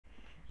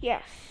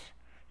Yes,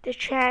 the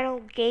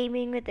channel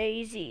Gaming with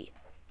AZ.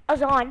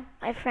 Azaan,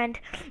 my friend,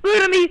 look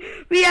at me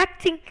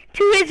reacting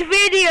to his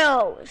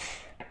videos.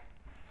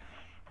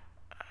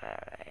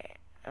 Alright,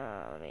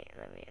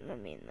 let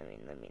me.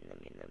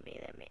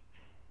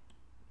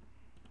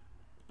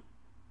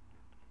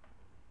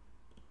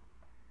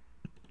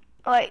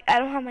 Oh, wait, I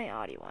don't have my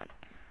audio on.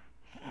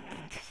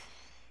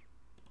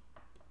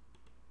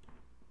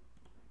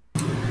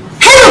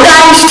 Hello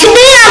guys,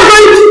 today I'm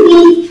going to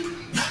be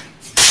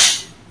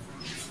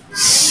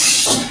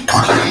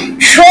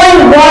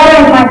showing water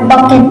in my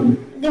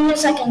bucket. Give me a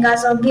second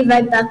guys, I'll be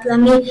right back. Let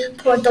me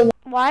pour the water.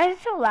 Why is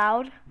it so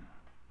loud?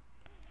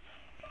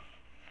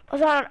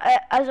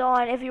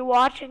 Azaan, if you're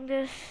watching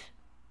this,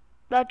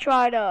 not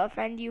try to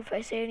offend you if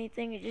I say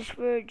anything, it's just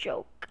for a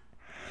joke.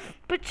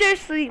 But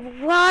seriously,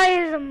 why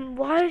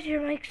is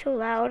your mic so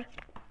loud?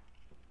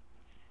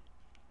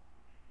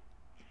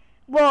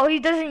 Well, he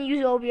doesn't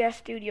use OBS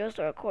Studios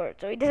to record,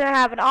 so he doesn't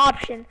have an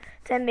option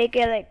to make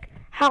it like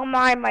how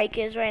my mic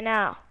is right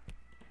now.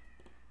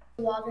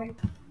 Water.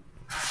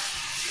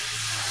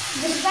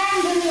 This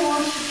fan really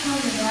wants to kill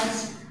me,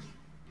 guys.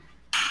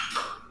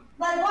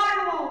 But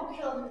water won't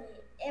kill me.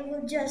 It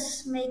will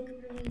just make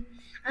me.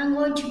 I'm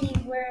going to be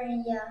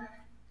wearing.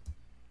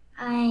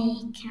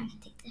 I can't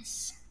take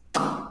this.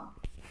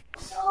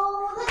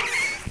 So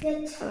let's get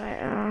into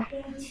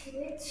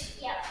it.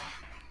 Yeah.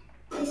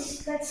 Let's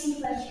see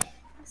if I can.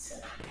 So.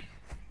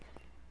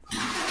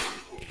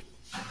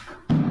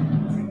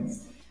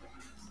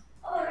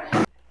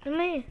 Alright.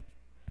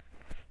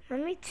 Let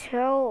me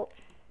tell.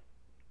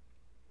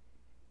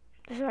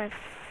 This is my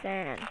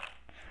fan.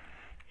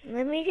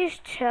 Let me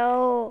just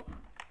tell.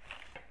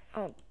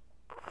 Oh.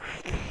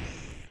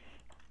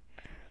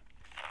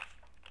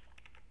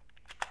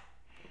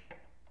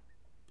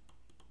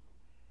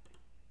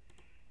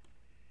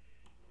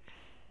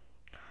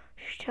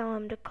 Just tell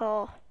him to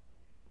call.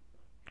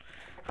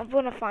 I'm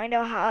gonna find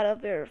out how to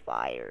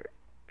verify your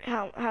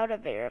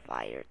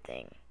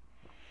thing.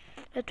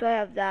 That's why I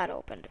have that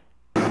opened.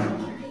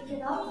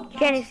 You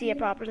can't even see it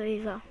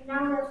properly, so.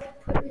 Now let's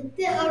put it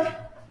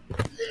there.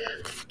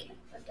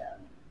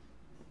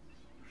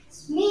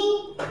 It's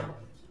me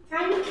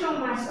trying to kill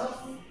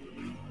myself.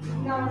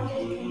 No, I'm just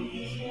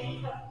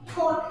going to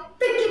pour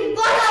freaking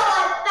water on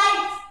my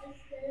face.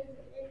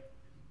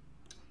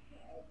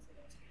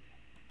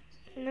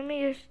 Let me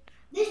just.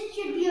 This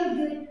should be a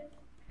good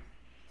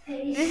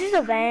taste. This is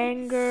a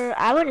banger.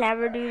 I would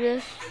never do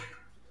this.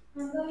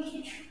 I'm going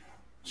to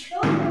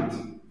choke it.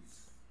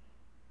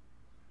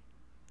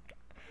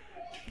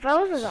 If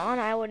I was on,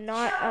 I would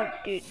not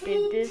have did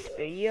this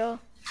video.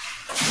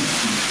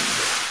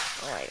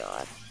 Oh my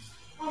god.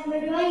 And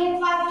we're doing it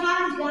 5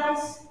 times,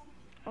 guys.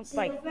 Oh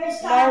my.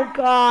 No,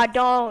 God,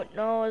 don't.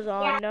 No,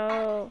 Azaan,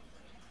 no.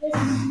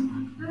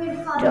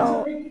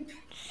 Don't.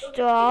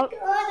 Stop. Oh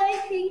God,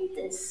 I hate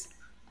this.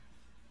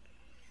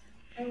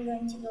 I'm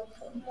going to go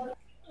put more.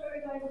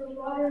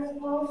 Water as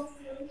well.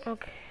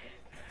 Okay.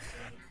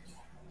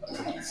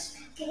 Let's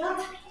pick it up.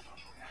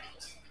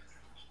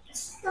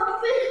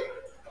 Stop it.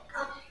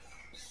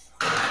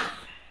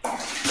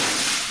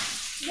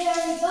 There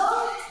we go.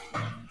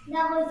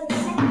 That was the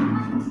second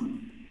one.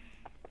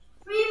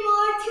 3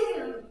 more to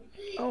go.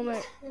 Oh my.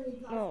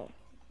 No.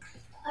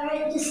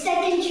 Alright, the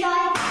second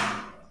try.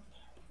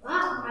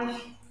 Wow,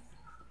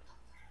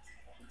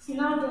 it's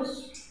not just.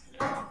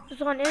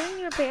 Azaan, isn't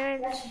your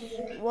parents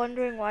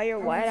wondering why you're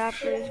white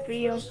after this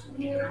video?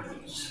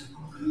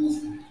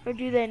 Or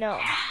do they know?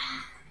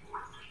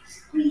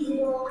 Squeeze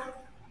it all.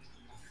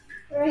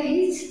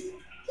 Right?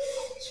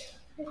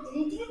 I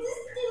did this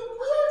thing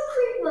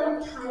 3 more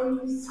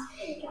times.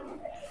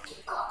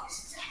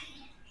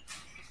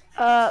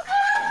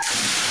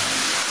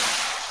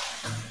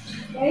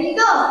 There you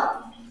go.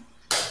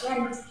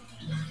 Right.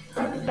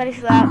 Buddy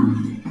slap.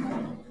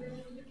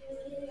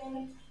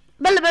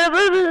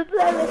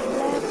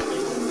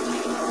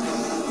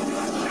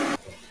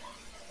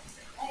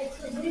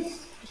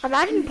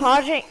 Imagine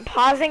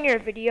pausing your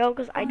video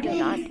because I do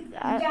not do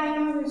that.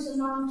 Ginormous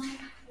amount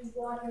of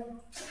water.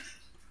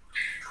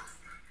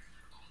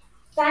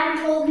 Fan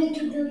told me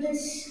to do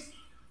this.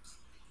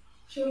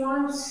 She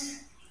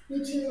wants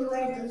me to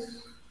wear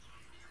this.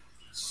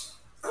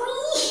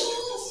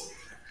 Squeeze!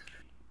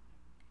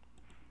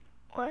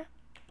 What?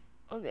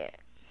 Okay.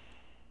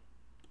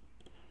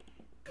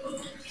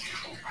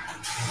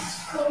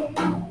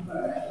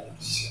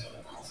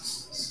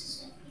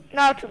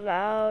 Not too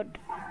loud.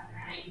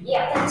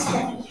 Yeah, that's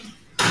heavy.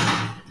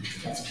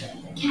 Let's put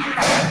the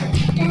camera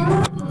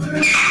down.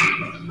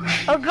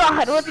 Oh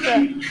God, what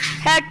the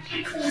heck?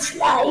 Please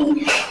slide.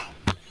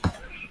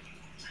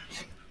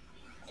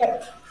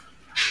 There.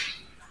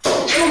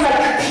 Oh my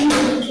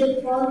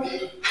God.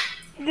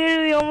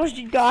 Literally almost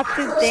knocked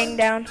his thing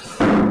down.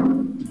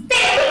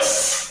 Thanks.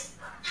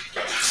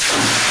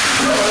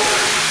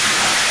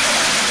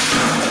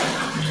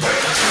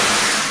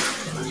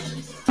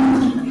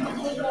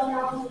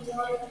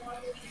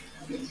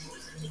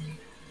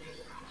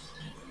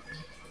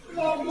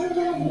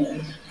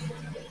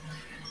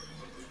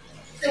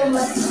 So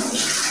much.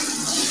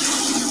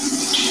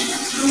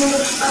 In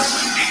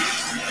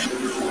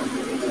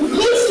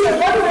case you're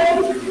wondering,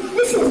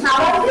 this is how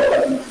I do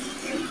it.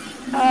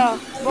 Oh,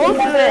 both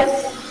of it.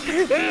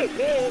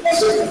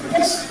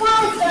 Let's try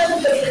the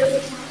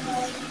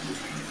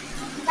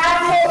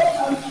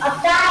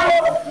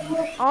battle.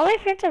 All my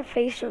friends have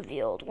face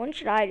revealed. When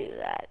should I do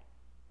that?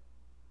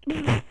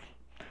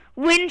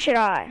 When should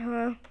I,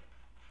 huh?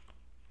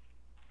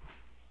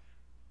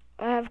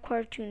 I have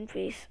cartoon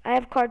face. I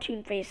have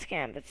cartoon face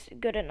cam. It's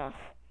good enough.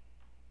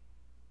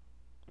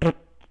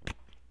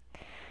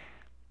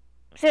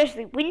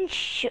 Seriously, when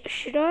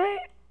should I?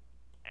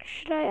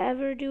 Should I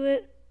ever do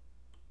it?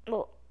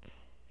 Well,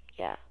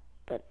 yeah,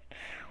 but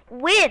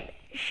when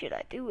should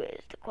I do it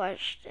is the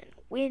question.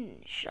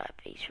 When should I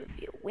face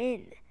reveal?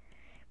 When?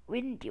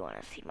 When do you want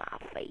to see my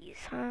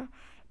face, huh?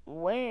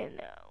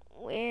 When?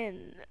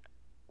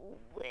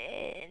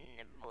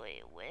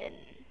 Boy, when?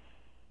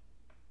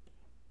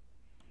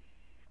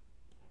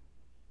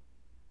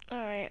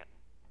 Alright.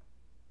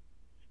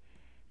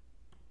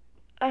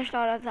 I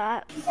started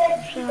that. For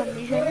some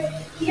reason.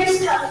 Here's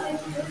the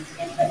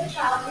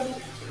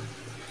chocolate.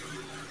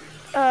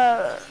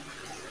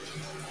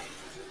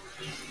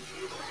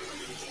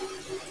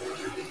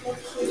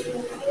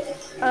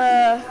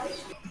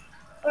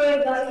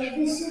 Alright guys,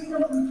 this is the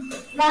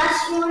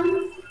last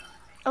one.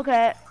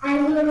 Okay.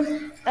 I'm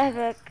gonna,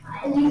 Epic.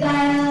 you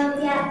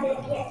gotta,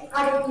 yeah, I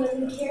don't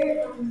really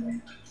care.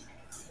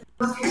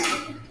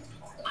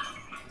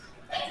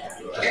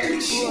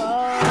 Whoa,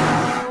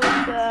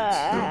 what the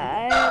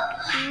heck?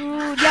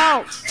 Ooh,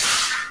 no!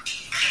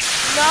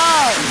 No!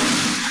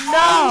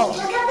 No!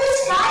 Look at this,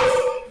 guys!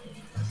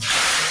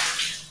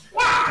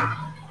 Yeah!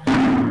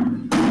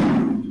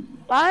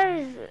 Why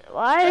is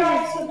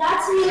Alright, so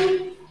that's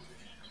me.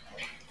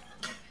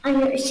 I'm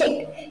gonna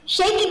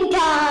shaking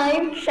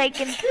time.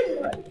 shaking?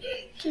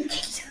 Shaking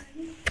time.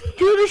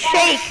 Do the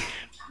shake.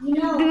 You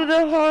know, Do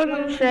the Harlem you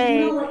know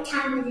shake. what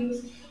time it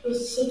is?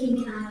 It's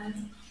shaking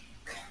time.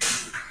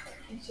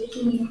 I'm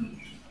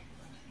shaking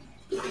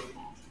it.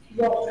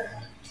 Whoa.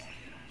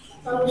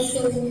 That was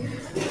so good.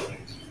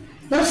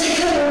 That's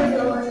a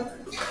good one.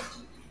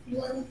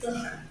 What the?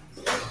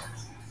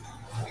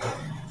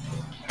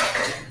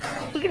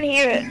 We can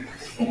hear it.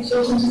 I'm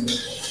shaking.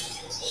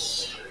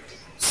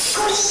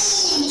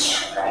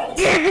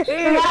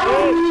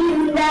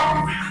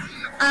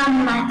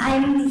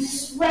 I'm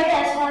sweat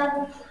as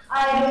hell. I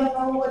don't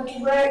know what to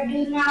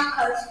do now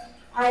because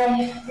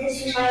this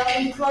is my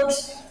only clothes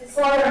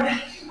before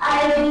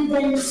I do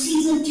the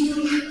season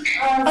 2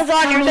 of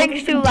Azaan, your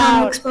thing's too Tom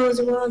loud. Expose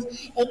the World,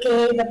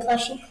 aka the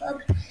Plushie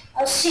Club.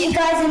 I'll see you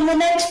guys in the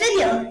next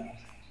video.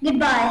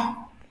 Goodbye.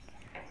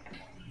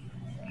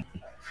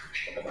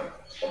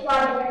 Why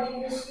did I do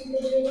this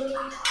stupid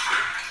video?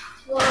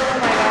 Oh my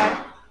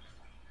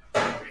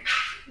god.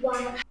 Why?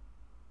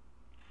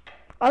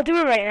 I'll do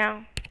it right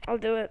now. I'll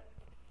do it.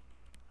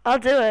 I'll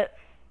do it.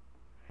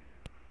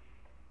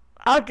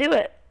 I'll do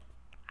it.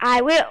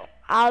 I will.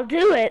 I'll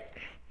do it.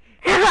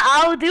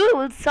 I'll do it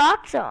with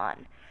socks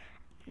on.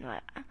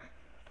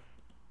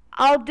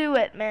 I'll do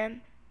it,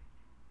 man.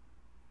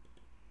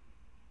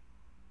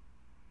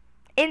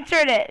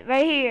 Insert it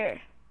right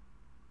here.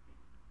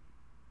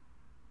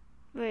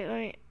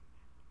 Wait.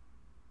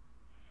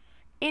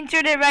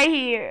 Insert it right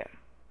here.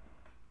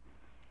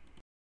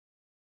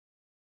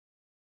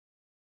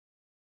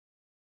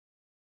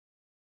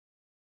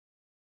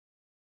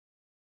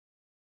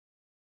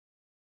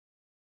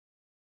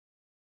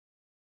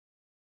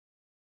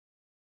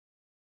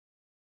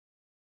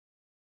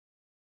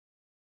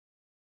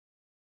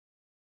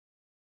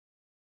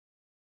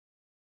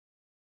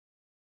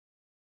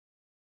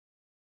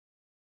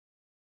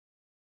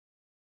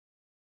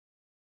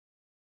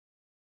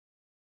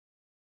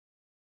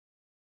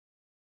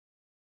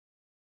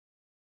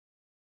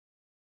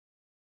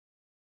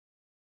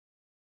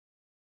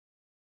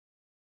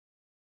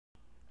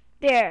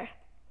 There.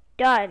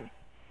 Done.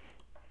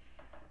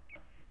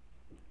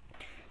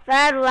 If I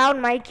had a loud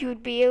mic, you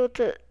would be able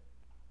to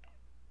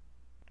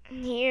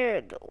hear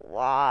the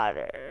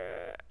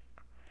water.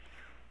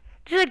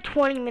 Just like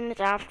 20 minutes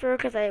after,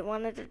 because I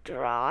wanted to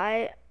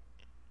dry.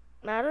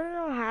 I don't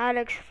know how to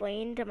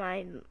explain to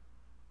my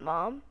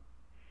mom.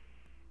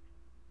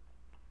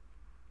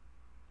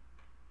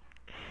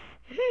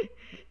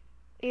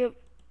 Yep.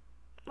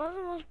 What's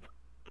the most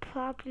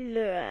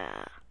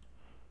popular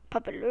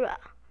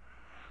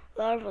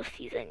larval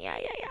season? Yeah.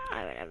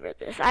 I remember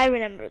this. Hey!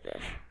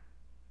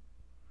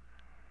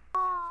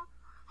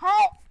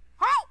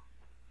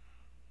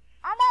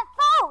 I'm at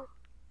phone!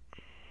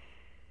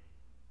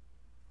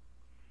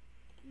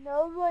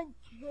 No one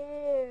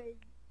cares.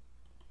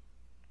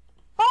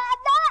 But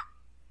I'm not!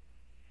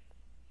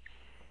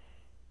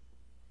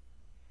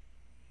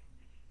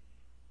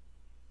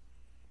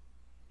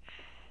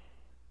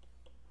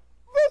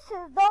 This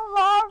is the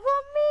larva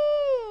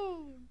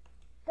me!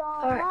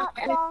 Donna.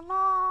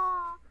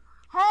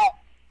 Hey!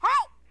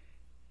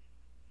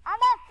 I'm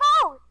at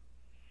phone!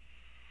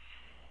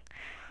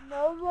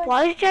 No one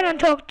Why is Jenna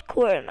talk to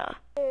Corna?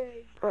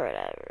 cares. Or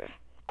whatever.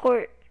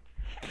 Court.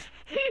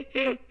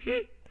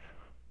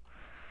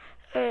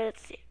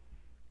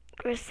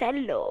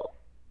 Grisello.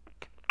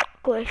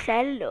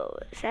 Grisello.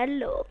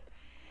 Grisello.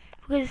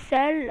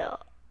 Grisello.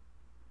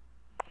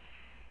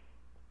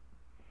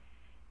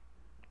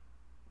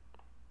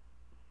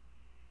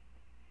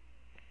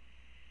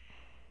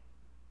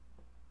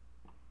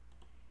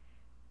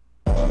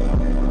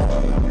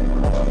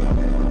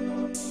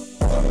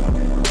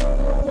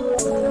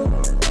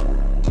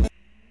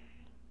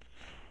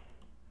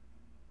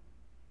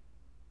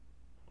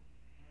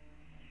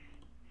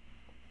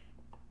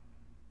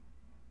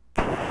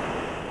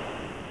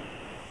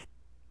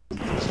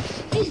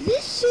 Is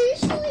this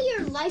seriously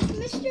your life,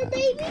 Mr.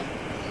 Baby?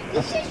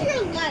 This is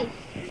your life.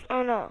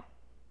 Oh no.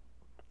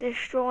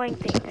 Destroying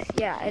things.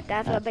 Yeah,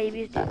 that's what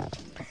babies do.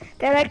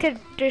 They like to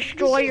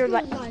destroy your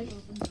life.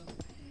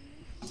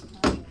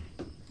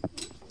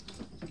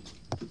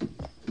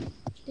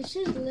 This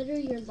is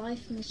literally your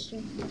life, mister.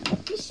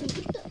 Listen,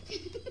 what the...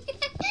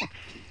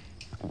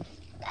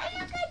 Come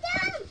on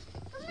down!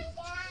 Come on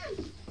down!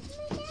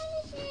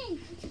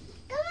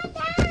 Come on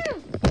down!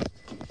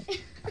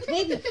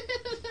 Baby, is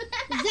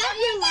that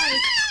your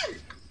life?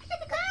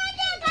 Come down!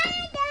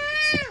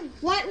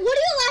 What are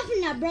you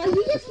laughing at, bro?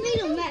 You just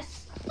made a mess.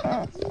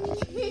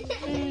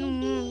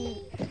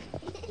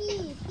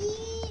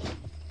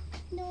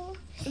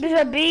 This is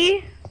a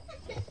B?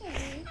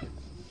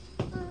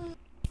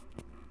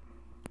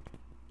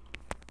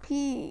 P.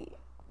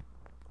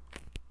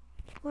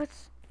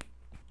 What's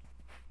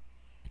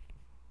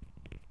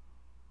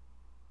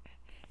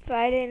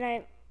Friday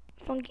night?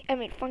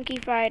 Funky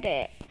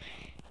Friday.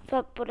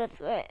 But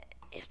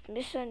if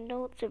miss a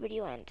note, the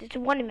video ends. It's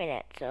 1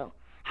 minute, so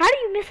how do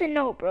you miss a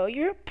note, bro?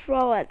 You're a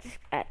pro at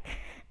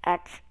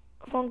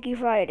Funky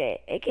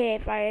Friday, aka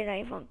Friday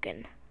Night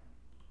Funkin'.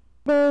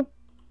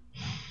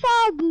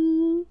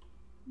 Foggy,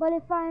 but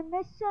if I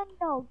miss a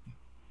note,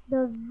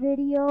 the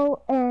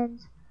video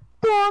ends.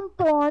 Dun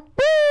dun dun!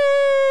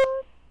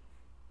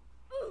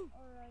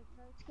 Alright,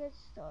 let's get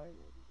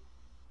started.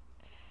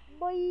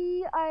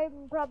 Boy,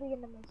 I'm probably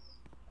gonna miss,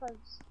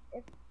 because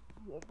if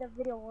the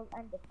video will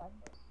end if I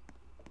miss.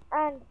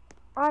 And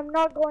I'm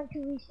not going to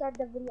restart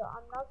the video.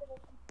 I'm not gonna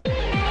keep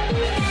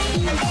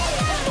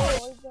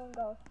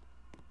go.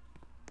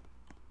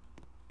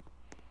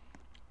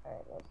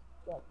 Alright, let's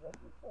get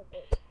ready for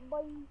this.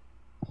 Bye.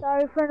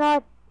 Sorry for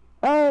not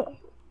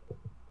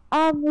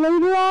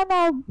later on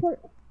I'll put,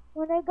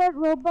 when I get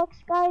Robux,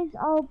 guys,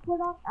 I'll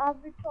put on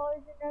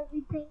avatars and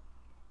everything.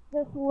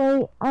 Just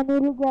wait, I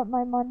need to get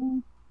my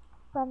money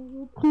from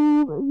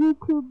YouTube.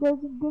 YouTube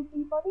doesn't give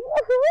me money.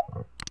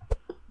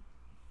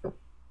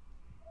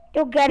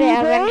 You'll get it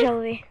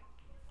eventually.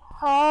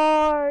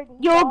 Hard.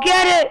 You'll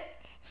get it.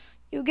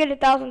 You'll get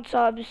 1,000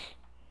 subs.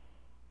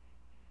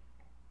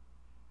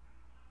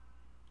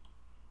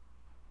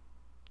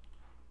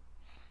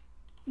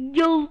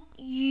 You'll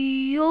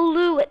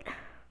do it.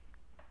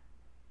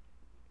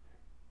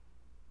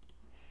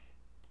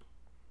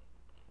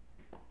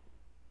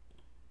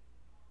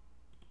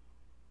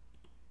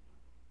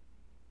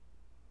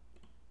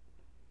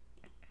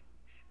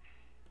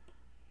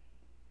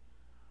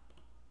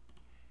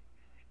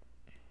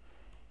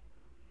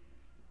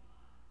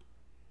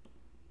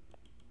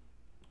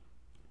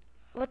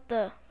 What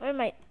the?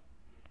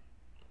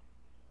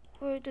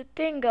 Where'd the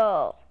thing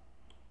go?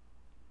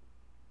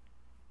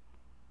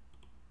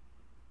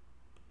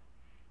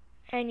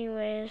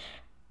 Anyways.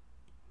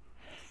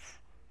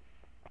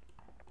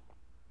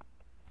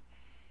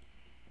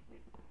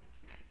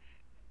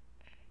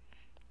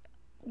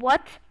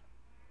 What?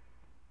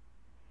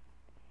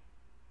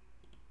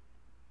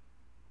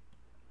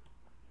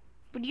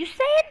 What are you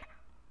saying?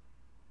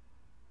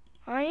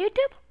 On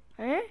YouTube?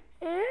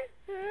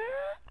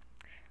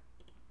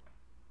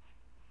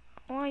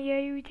 On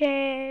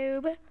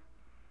YouTube.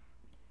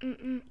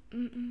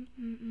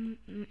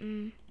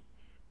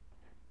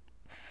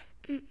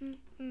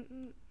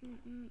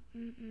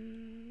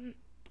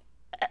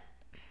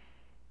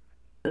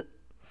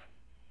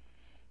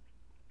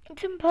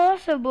 It's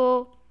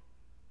impossible.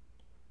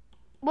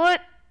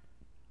 What?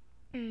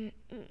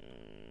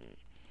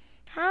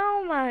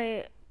 How am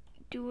I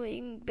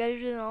doing better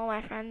than all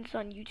my friends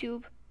on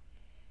YouTube?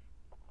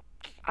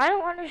 I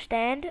don't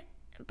understand,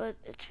 but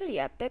it's really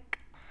epic.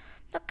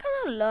 Not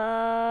gonna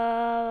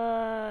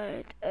lie,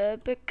 it's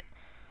epic.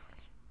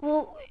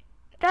 Well,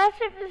 that's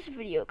it for this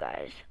video,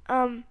 guys.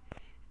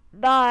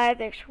 Bye.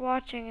 Thanks for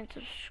watching and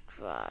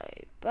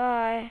subscribe.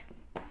 Bye.